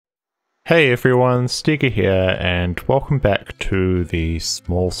Hey everyone, Stiga here, and welcome back to the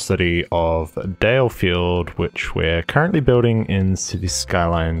small city of Dalefield, which we're currently building in City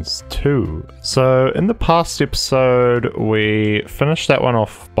Skylines 2. So in the past episode, we finished that one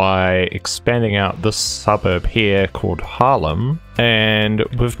off by expanding out this suburb here called Harlem, and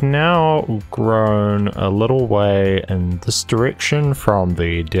we've now grown a little way in this direction from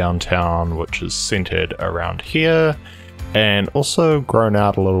the downtown, which is centered around here, and also grown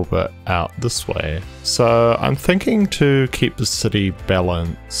out a little bit out this way. So I'm thinking to keep the city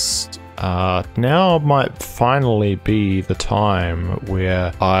balanced. Now might finally be the time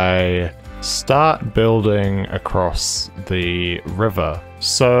where I start building across the river.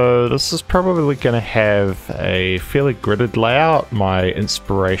 So this is probably going to have a fairly gridded layout. My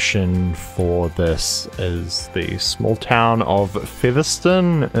inspiration for this is the small town of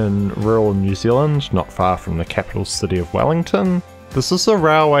Featherston in rural New Zealand, not far from the capital city of Wellington. This is a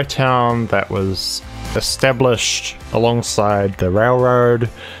railway town that was established alongside the railroad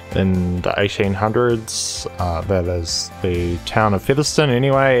in the 1800s. That is the town of Featherston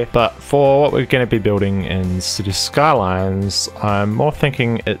anyway, but for what we're going to be building in City Skylines, I'm more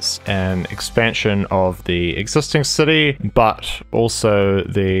thinking it's an expansion of the existing city, but also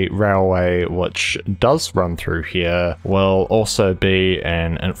the railway which does run through here will also be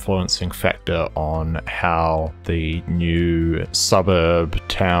an influencing factor on how the new suburb,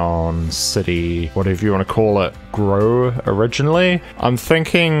 town, city, whatever you want to call it, grow originally. I'm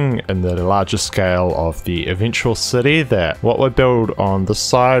thinking in the larger scale of the eventual city that what we build on this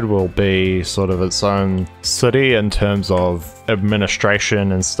side will be sort of its own city in terms of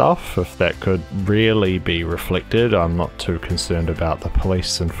administration and stuff, if that could really be reflected. I'm not too concerned about the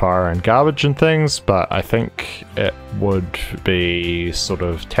police and fire and garbage and things, but I think it would be sort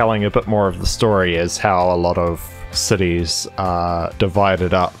of telling a bit more of the story as how a lot of cities are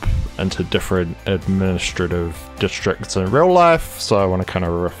divided up into different administrative districts in real life. So I want to kind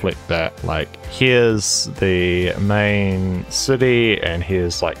of reflect that, like, here's the main city and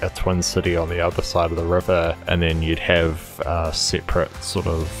here's like a twin city on the other side of the river, and then you'd have separate sort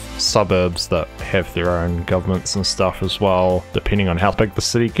of suburbs that have their own governments and stuff as well. Depending on how big the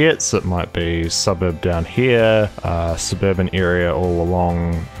city gets, it might be suburb down here, suburban area all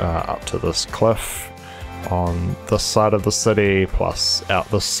along up to this cliff on this side of the city, plus out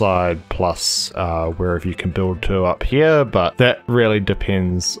this side, plus wherever you can build to up here. But that really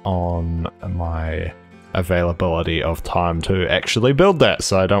depends on my availability of time to actually build that,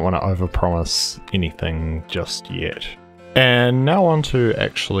 so I don't want to overpromise anything just yet. And now on to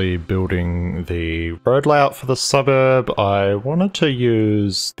actually building the road layout for the suburb. I wanted to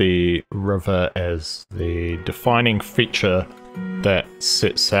use the river as the defining feature that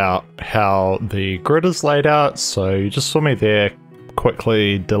sets out how the grid is laid out. So you just saw me there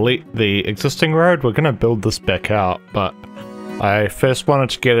quickly delete the existing road. We're going to build this back out, but I first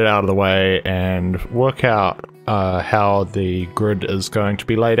wanted to get it out of the way and work out how the grid is going to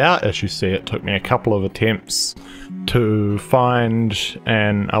be laid out. As you see, it took me a couple of attempts to find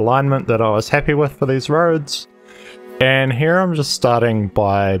an alignment that I was happy with for these roads. And here I'm just starting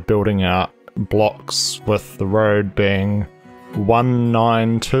by building out blocks with the road being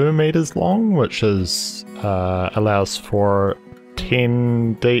 192 meters long, which is allows for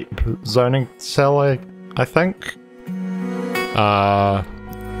 10 deep zoning cell, I think,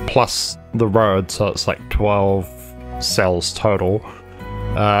 plus the road, so it's like 12 cells total.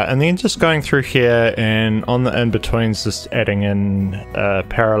 And then just going through here, and on the in-betweens just adding in a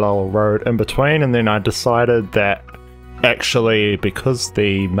parallel road in between. And then I decided that actually, because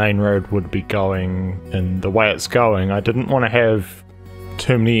the main road would be going in the way it's going, I didn't want to have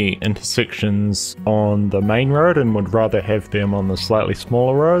too many intersections on the main road and would rather have them on the slightly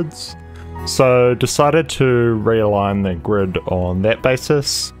smaller roads. So decided to realign the grid on that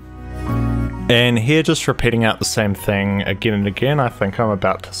basis. And here just repeating out the same thing again and again. I think I'm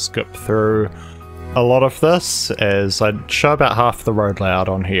about to skip through a lot of this, as I show about half the road layout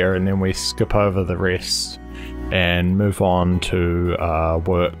on here and then we skip over the rest and move on to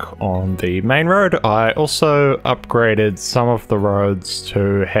work on the main road. I also upgraded some of the roads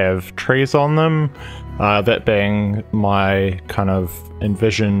to have trees on them, that being my kind of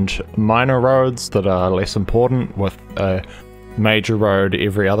envisioned minor roads that are less important, with a major road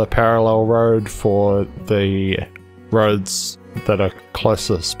every other parallel road for the roads that are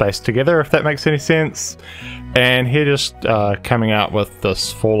closer spaced together, if that makes any sense. And here just coming out with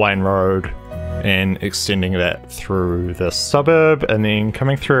this 4-lane road and extending that through the suburb, and then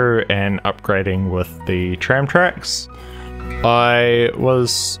coming through and upgrading with the tram tracks. I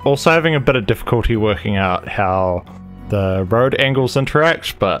was also having a bit of difficulty working out how the road angles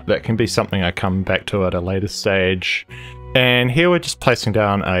interact, but that can be something I come back to at a later stage. And here we're just placing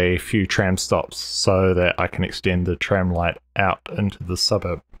down a few tram stops so that I can extend the tram light out into the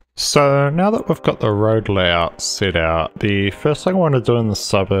suburb. So now that we've got the road layout set out, the first thing I want to do in the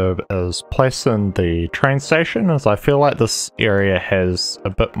suburb is place in the train station, as I feel like this area has a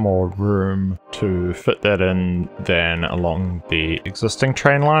bit more room to fit that in than along the existing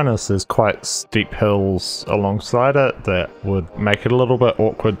train line, as there's quite steep hills alongside it that would make it a little bit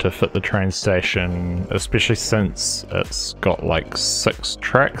awkward to fit the train station, especially since it's got like 6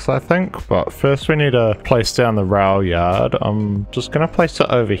 tracks I think. But first we need to place down the rail yard. I'm just going to place it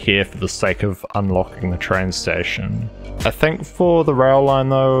over here for the sake of unlocking the train station. I think for the rail line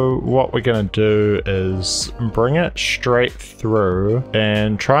though, what we're going to do is bring it straight through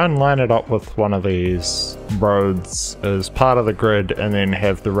and try and line it up with one of these roads as part of the grid, and then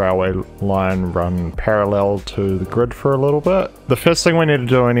have the railway line run parallel to the grid for a little bit. The first thing we need to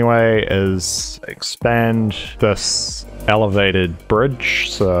do anyway is expand this elevated bridge,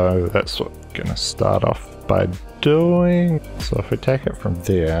 so that's what we're going to start off by doing. So if we take it from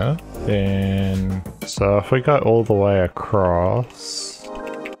there, then so if we go all the way across,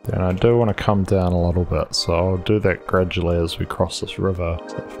 then I do want to come down a little bit, so I'll do that gradually as we cross this river.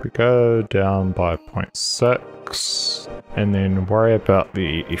 So if we go down by 0.6 and then worry about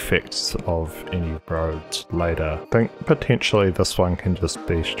the effects of any roads later. I think potentially this one can just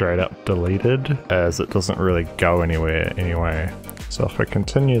be straight up deleted, as it doesn't really go anywhere anyway. So if I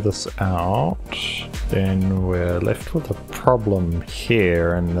continue this out, then we're left with a problem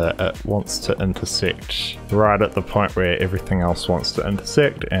here in that it wants to intersect right at the point where everything else wants to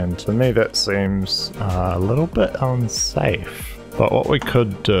intersect, and to me that seems a little bit unsafe. But what we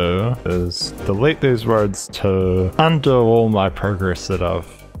could do is delete these roads to undo all my progress that I've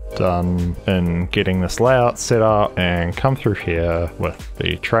done in getting this layout set up, and come through here with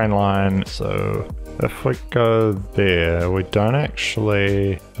the train line. So if we go there, we don't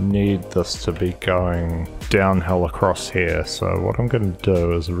actually need this to be going downhill across here. So what I'm going to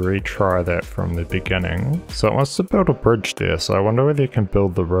do is retry that from the beginning. So it wants to build a bridge there, so I wonder whether you can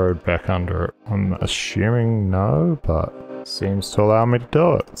build the road back under it. I'm assuming no, but it seems to allow me to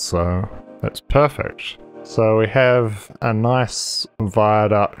do it, so that's perfect. So we have a nice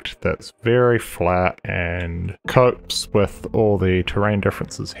viaduct that's very flat and copes with all the terrain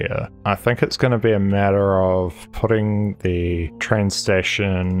differences here. I think it's going to be a matter of putting the train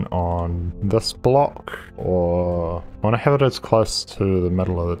station on this block, or I want to have it as close to the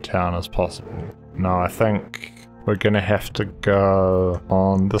middle of the town as possible. No, I think we're going to have to go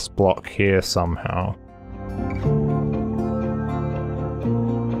on this block here somehow.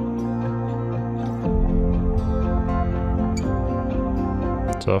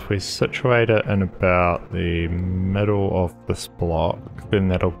 So if we situate it in about the middle of this block, then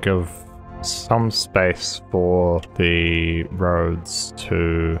that'll give some space for the roads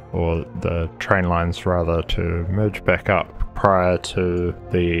to, or the train lines rather, to merge back up prior to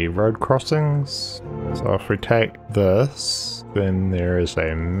the road crossings. So if we take this, then there is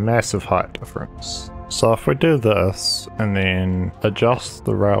a massive height difference. So if we do this and then adjust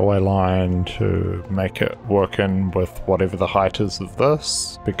the railway line to make it work in with whatever the height is of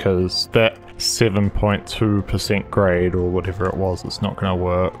this, because that 7.2% grade or whatever it was, it's not going to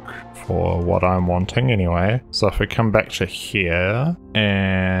work for what I'm wanting anyway. So if we come back to here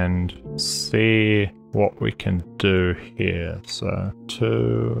and see what we can do here, so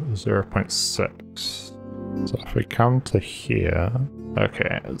to 0.6. So if we come to here,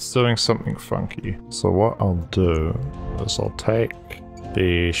 okay, it's doing something funky. So what I'll do is I'll take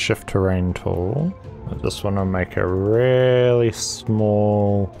the shift terrain tool. I just want to make a really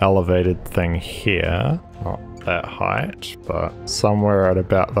small elevated thing here, not that height, but somewhere at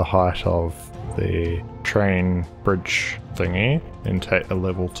about the height of the train bridge thingy. Then take the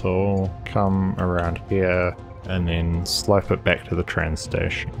level tool, come around here, and then slope it back to the train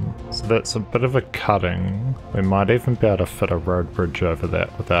station. So that's a bit of a cutting. We might even be able to fit a road bridge over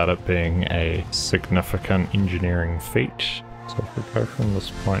that without it being a significant engineering feat. So if we go from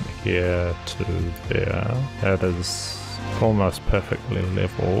this point here to there, that is almost perfectly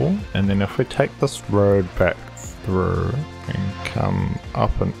level. And then if we take this road back through and come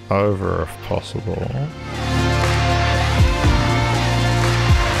up and over if possible,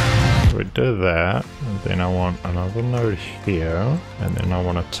 we do that, and then I want another node here, and then I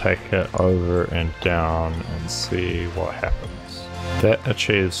want to take it over and down and see what happens. That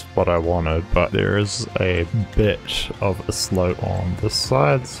achieves what I wanted, but there is a bit of a slope on this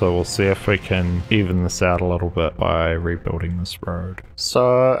side, so we'll see if we can even this out a little bit by rebuilding this road.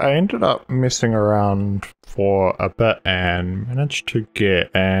 So I ended up messing around for a bit and managed to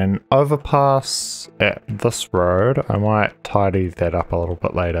get an overpass at this road. I might tidy that up a little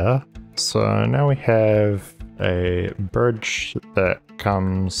bit later. So now we have a bridge that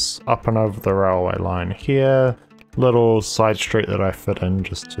comes up and over the railway line here. Little side street that I fit in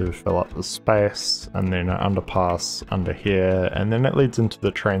just to fill up the space, and then an underpass under here, and then it leads into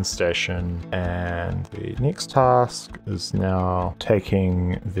the train station. And the next task is now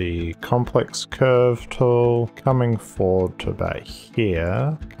taking the complex curve tool, coming forward to about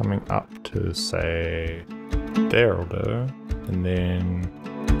here, coming up to say there'll do, and then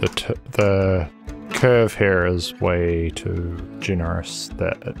the curve here is way too generous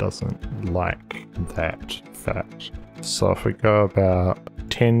that it doesn't like that fact. So if we go about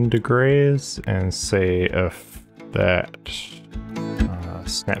 10 degrees and see if that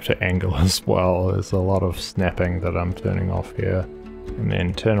snap to angle as well. There's a lot of snapping that I'm turning off here. And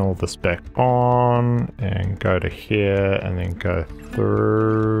then turn all this back on and go to here and then go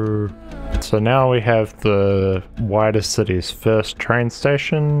through. So now we have the wider city's first train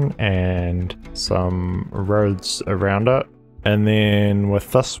station and some roads around it. And then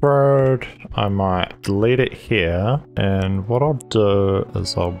with this road, I might delete it here. And what I'll do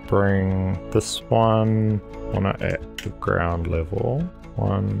is I'll bring this one on it at the ground level.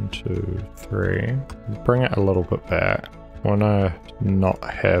 1, 2, 3. Bring it a little bit back. I want to not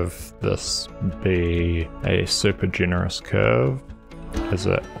have this be a super generous curve, as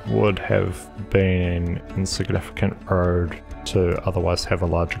it would have been an insignificant road to otherwise have a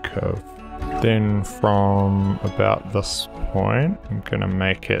larger curve. Then from about this point, I'm going to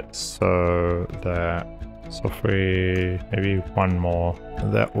make it so that, if we, maybe one more,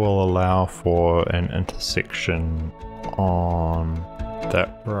 that will allow for an intersection on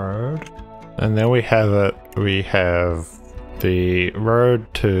that road. And then we have it, we have the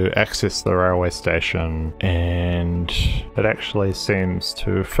road to access the railway station, and it actually seems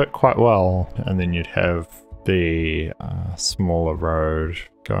to fit quite well. And then you'd have the smaller road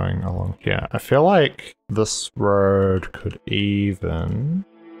going along here. I feel like this road could even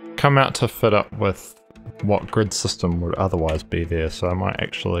come out to fit up with what grid system would otherwise be there, so I might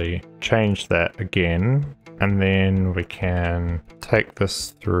actually change that again. And then we can take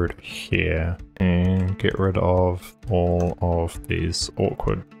this through to here and get rid of all of these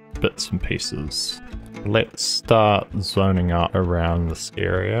awkward bits and pieces. Let's start zoning up around this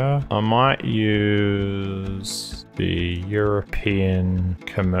area. I might use the European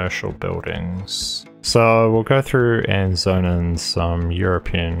commercial buildings. So we'll go through and zone in some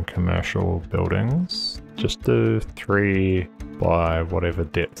European commercial buildings. Just do 3 by whatever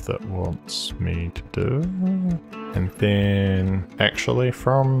depth it wants me to do. And then actually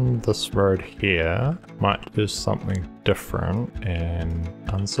from this road here, might do something different and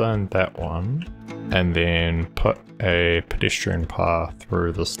unzone that one. And then put a pedestrian path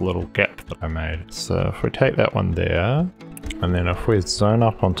through this little gap that I made. So if we take that one there, and then if we zone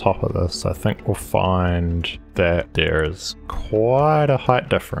up on top of this, I think we'll find that there is quite a height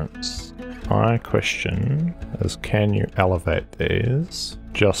difference. My question is, can you elevate these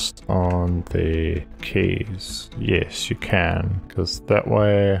just on the keys? Yes, you can, because that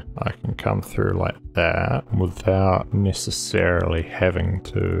way I can come through like that without necessarily having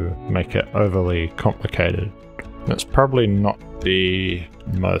to make it overly complicated. It's probably not the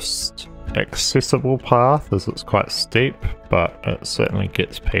most accessible path as it's quite steep, but it certainly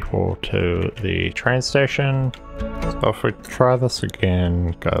gets people to the train station. So if we try this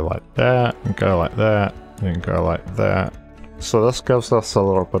again, go like that, and go like that, and go like that. So this gives us a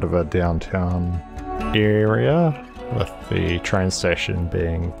little bit of a downtown area, with the train station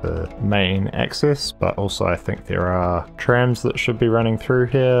being the main access, but also I think there are trams that should be running through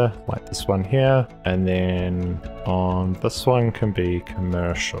here, like this one here, and then on this one can be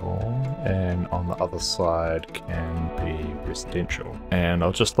commercial, and on the other side can be residential. And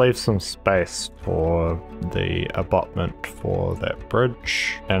I'll just leave some space for the abutment for that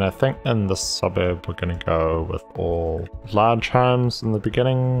bridge. And I think in this suburb we're going to go with all large homes in the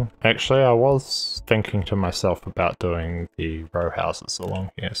beginning. Actually, I was thinking to myself about doing the row houses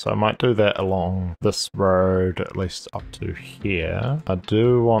along here, so I might do that along this road at least up to here. I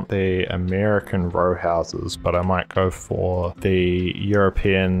do want the American row houses, but I might go for the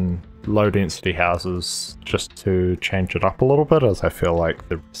European low density houses just to change it up a little bit, as I feel like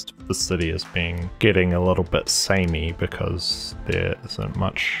the rest of the city is getting a little bit samey because there isn't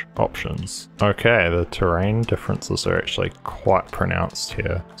much options. Okay, the terrain differences are actually quite pronounced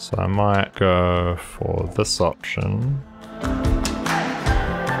here, so I might go for this option.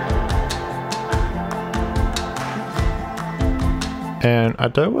 And I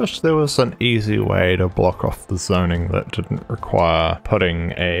do wish there was an easy way to block off the zoning that didn't require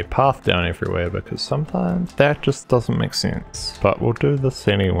putting a path down everywhere, because sometimes that just doesn't make sense. But we'll do this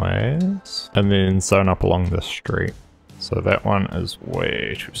anyways, and then zone up along this street. So that one is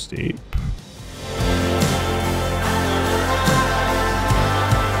way too steep.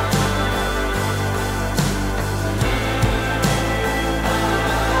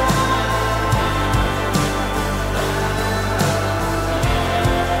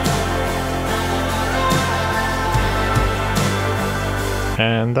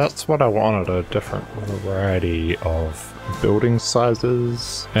 And that's what I wanted, a different variety of building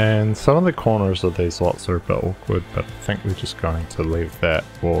sizes. And some of the corners of these lots are a bit awkward, but I think we're just going to leave that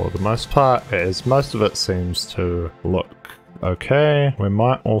for the most part, as most of it seems to look okay. We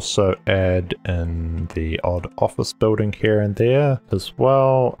might also add in the odd office building here and there, as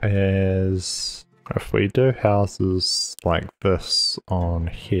well as if we do houses like this on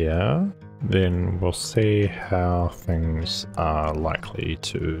here, then we'll see how things are likely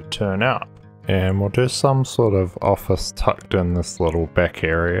to turn out. And we'll do some sort of office tucked in this little back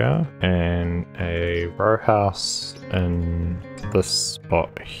area, and a row house in this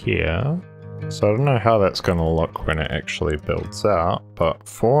spot here. So I don't know how that's going to look when it actually builds out, but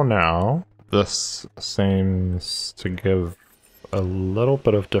for now, this seems to give a little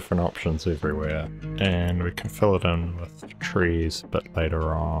bit of different options everywhere, and we can fill it in with trees a bit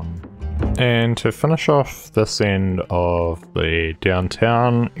later on. And to finish off this end of the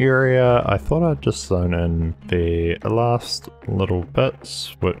downtown area, I thought I'd just zone in the last little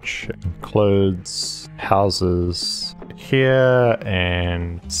bits, which includes houses here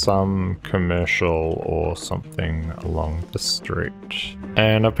and some commercial or something along the street.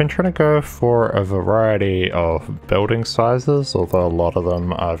 And I've been trying to go for a variety of building sizes, although a lot of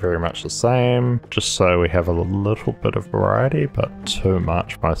them are very much the same, just so we have a little bit of variety, but too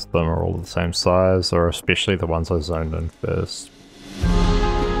much. Most of them are all the same size, or especially the ones I zoned in first.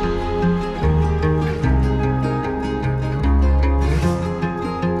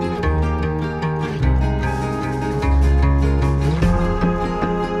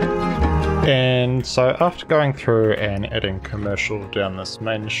 And so after going through and adding commercial down this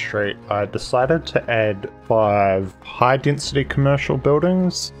main street, I decided to add 5 high density commercial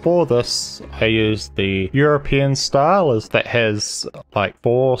buildings. For this, I used the European style, as that has like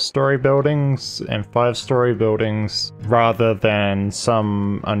 4-story buildings and 5-story buildings, rather than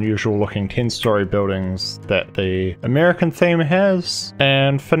some unusual looking 10-story buildings that the American theme has.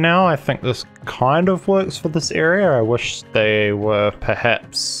 And for now, I think this kind of works for this area. I wish they were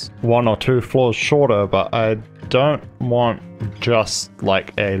perhaps 1 or 2 floors shorter, but I don't want just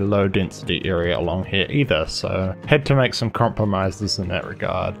like a low density area along here either, so had to make some compromises in that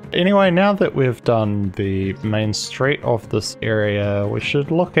regard. Anyway, now that we've done the main street of this area, we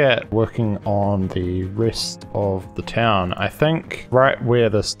should look at working on the rest of the town. I think right where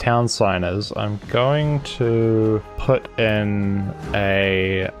this town sign is, I'm going to put in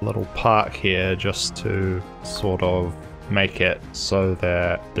a little park here just to sort of make it so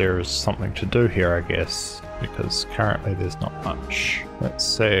that there is something to do here, I guess, because currently there's not much. Let's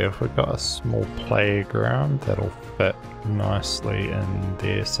see if we've got a small playground that'll fit nicely in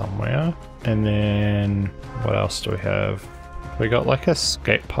there somewhere. And then what else do we have? We got like a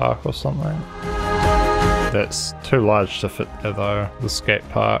skate park or something. That's too large to fit there though, the skate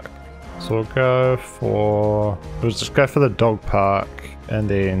park. So we'll just go for the dog park, and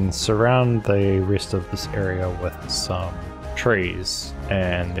then surround the rest of this area with some trees,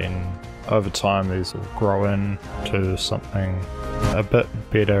 and then over time these will grow into something a bit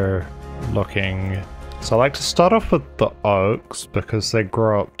better looking. So I like to start off with the oaks because they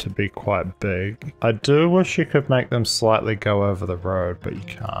grow up to be quite big. I do wish you could make them slightly go over the road, but you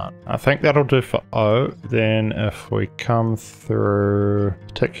can't. I think that'll do for oak. Then if we come through,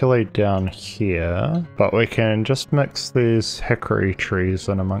 particularly down here, but we can just mix these hickory trees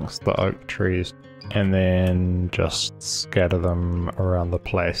in amongst the oak trees, and then just scatter them around the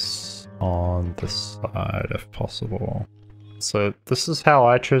place on this side if possible. So this is how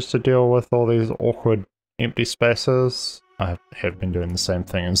I choose to deal with all these awkward empty spaces. I have been doing the same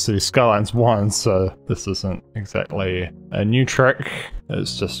thing in City Skylines 1, so this isn't exactly a new trick.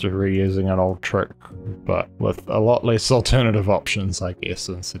 It's just reusing an old trick, but with a lot less alternative options, I guess,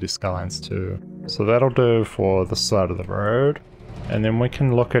 in City Skylines 2. So that'll do for this side of the road. And then we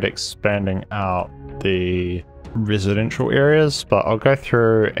can look at expanding out the residential areas, but I'll go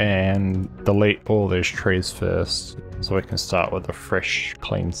through and delete all these trees first, so we can start with a fresh,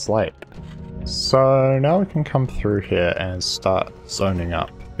 clean slate. So now we can come through here and start zoning up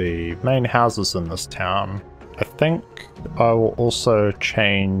the main houses in this town. I think I will also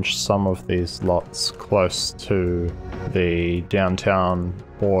change some of these lots close to the downtown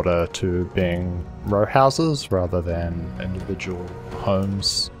border to being row houses rather than individual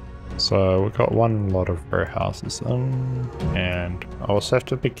homes. So we've got one lot of row houses in, and I also have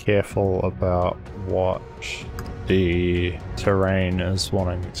to be careful about what the terrain is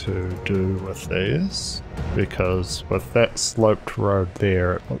wanting to do with these, because with that sloped road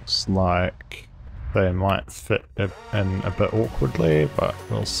there, it looks like they might fit in a bit awkwardly, but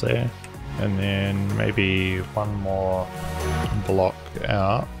we'll see. And then maybe one more block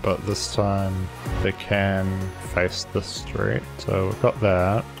out, but this time they can face the street. So we've got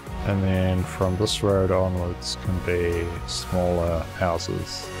that, and then from this road onwards can be smaller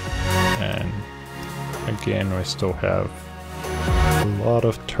houses. And again, we still have a lot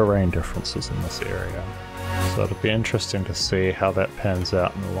of terrain differences in this area, so it'll be interesting to see how that pans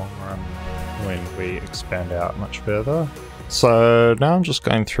out in the long run when we expand out much further. So now I'm just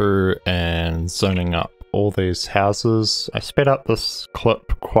going through and zoning up all these houses. I sped up this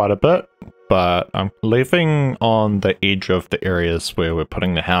clip quite a bit, but I'm leaving on the edge of the areas where we're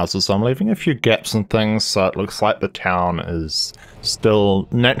putting the houses. I'm leaving a few gaps and things, so it looks like the town is still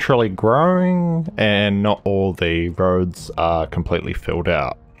naturally growing and not all the roads are completely filled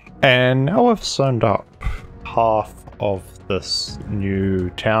out. And now I've zoned up half of this new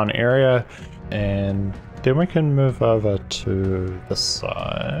town area, and then we can move over to this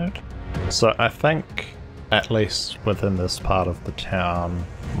side. So I think, at least within this part of the town,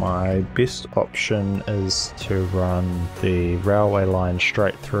 my best option is to run the railway line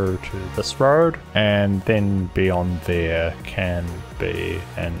straight through to this road, and then beyond there can be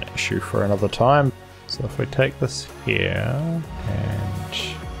an issue for another time. So if we take this here, and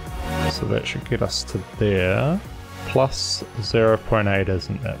so that should get us to there. Plus 0.8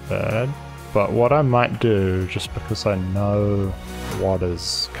 isn't that bad. But what I might do, just because I know what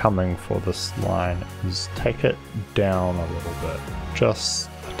is coming for this line, is take it down a little bit. Just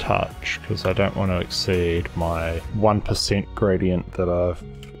a touch, because I don't want to exceed my 1% gradient that I've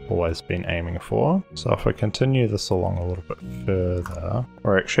always been aiming for. So if I continue this along a little bit further,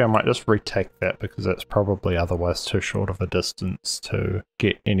 or actually I might just retake that because that's probably otherwise too short of a distance to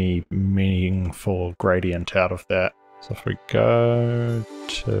get any meaningful gradient out of that. So if we go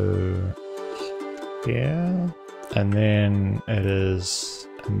to here, and then it is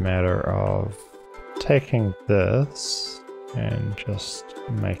a matter of taking this and just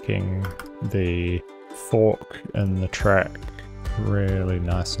making the fork in the track really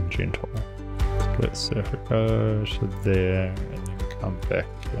nice and gentle. Let's see if we go to there and then come back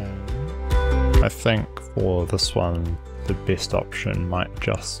in. I think for this one the best option might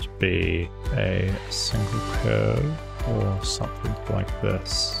just be a single curve or something like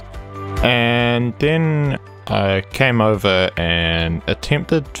this. And then I came over and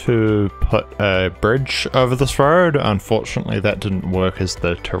attempted to put a bridge over this road. Unfortunately that didn't work, as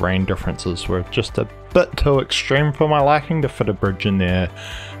the terrain differences were just a bit too extreme for my liking to fit a bridge in there.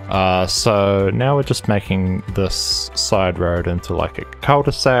 So now we're just making this side road into like a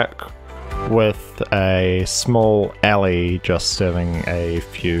cul-de-sac with a small alley just serving a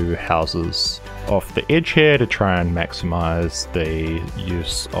few houses off the edge here to try and maximize the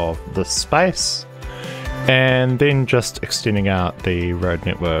use of this space, and then just extending out the road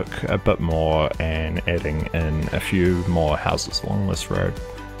network a bit more and adding in a few more houses along this road.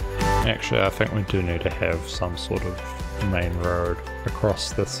 Actually, I think we do need to have some sort of main road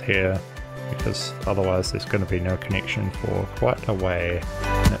across this here, because otherwise there's going to be no connection for quite a way.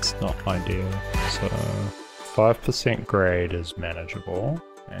 That's not ideal. So 5% grade is manageable,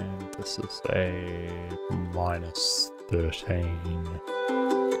 and this is a -13.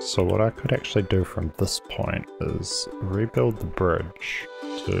 So what I could actually do from this point is rebuild the bridge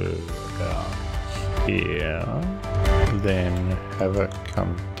to about here, then have it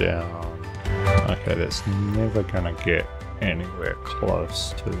come down. Okay, that's never gonna get anywhere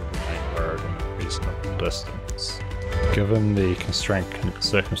close to the main road in a reasonable distance. Given the constrained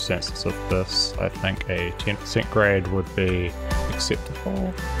circumstances of this, I think a 10% grade would be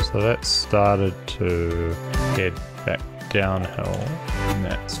acceptable. So that started to head back downhill, and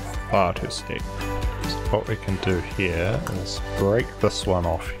that's far too steep. So what we can do here is break this one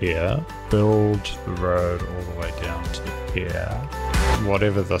off here, build the road all the way down to here.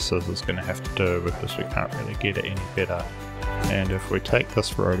 Whatever this is going to have to do because we can't really get it any better. And if we take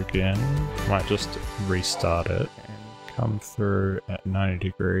this road again, might just restart it and come through at 90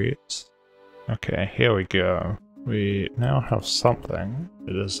 degrees. Okay, here we go. We now have something.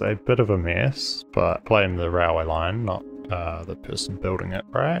 It is a bit of a mess, but blame the railway line, not the person building it,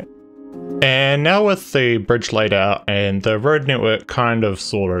 right? And now with the bridge laid out and the road network kind of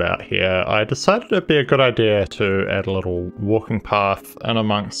sorted out here, I decided it'd be a good idea to add a little walking path in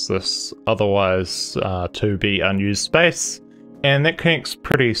amongst this otherwise to be unused space. And that connects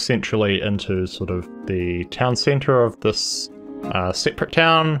pretty centrally into sort of the town centre of this separate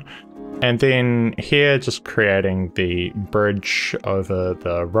town. And then here just creating the bridge over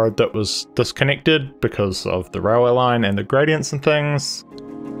the road that was disconnected because of the railway line and the gradients and things.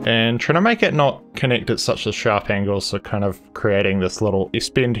 And trying to make it not connect at such a sharp angle, so kind of creating this little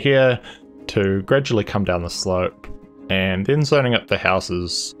S-bend here to gradually come down the slope. And then zoning up the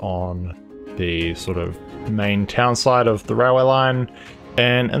houses on the sort of main town side of the railway line.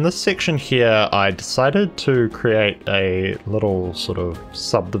 And in this section here, I decided to create a little sort of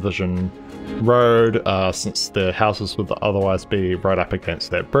subdivision road since the houses would otherwise be right up against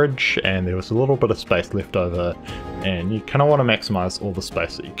that bridge and there was a little bit of space left over, and you kind of want to maximize all the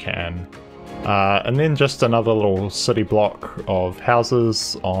space that you can. And then just another little city block of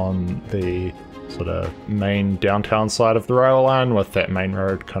houses on the sort of main downtown side of the rail line with that main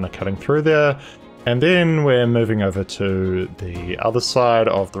road kind of cutting through there. And then we're moving over to the other side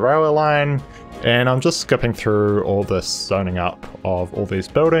of the railway line, and I'm just skipping through all this zoning up of all these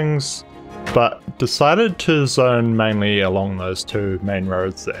buildings, but decided to zone mainly along those two main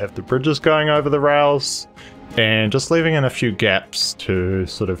roads that have the bridges going over the rails, and just leaving in a few gaps to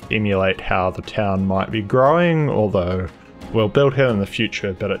sort of emulate how the town might be growing, although we'll build here in the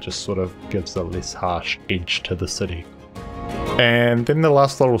future, but it just sort of gives a less harsh edge to the city. And then the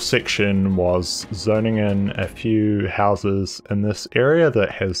last little section was zoning in a few houses in this area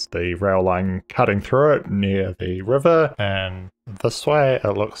that has the rail line cutting through it near the river, and this way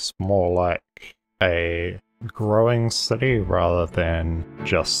it looks more like a growing city rather than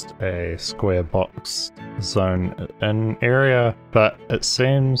just a square box zone in area. But it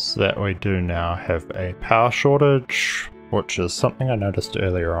seems that we do now have a power shortage, which is something I noticed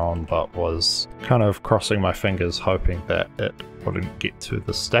earlier on, but was kind of crossing my fingers hoping that it wouldn't get to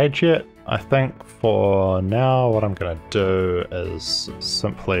this stage yet. I think for now what I'm going to do is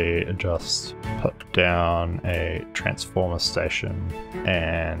simply just put down a transformer station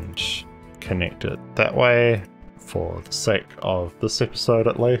and connect it that way for the sake of this episode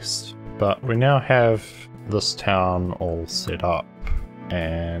at least. But we now have this town all set up,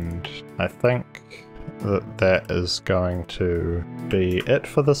 and I think that is going to be it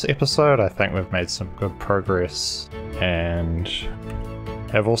for this episode. I think we've made some good progress and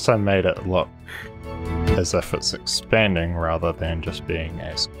have also made it look as if it's expanding rather than just being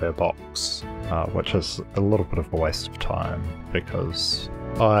a square box, which is a little bit of a waste of time because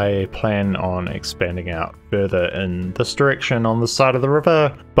I plan on expanding out further in this direction on the side of the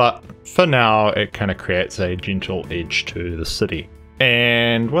river, but for now it kind of creates a gentle edge to the city.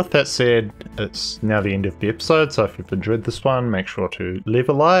 And with that said, it's now the end of the episode, so if you've enjoyed this one, make sure to leave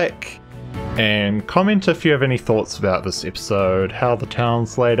a like and comment if you have any thoughts about this episode, how the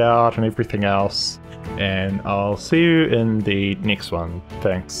town's laid out and everything else, and I'll see you in the next one.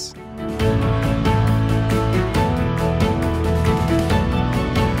 Thanks.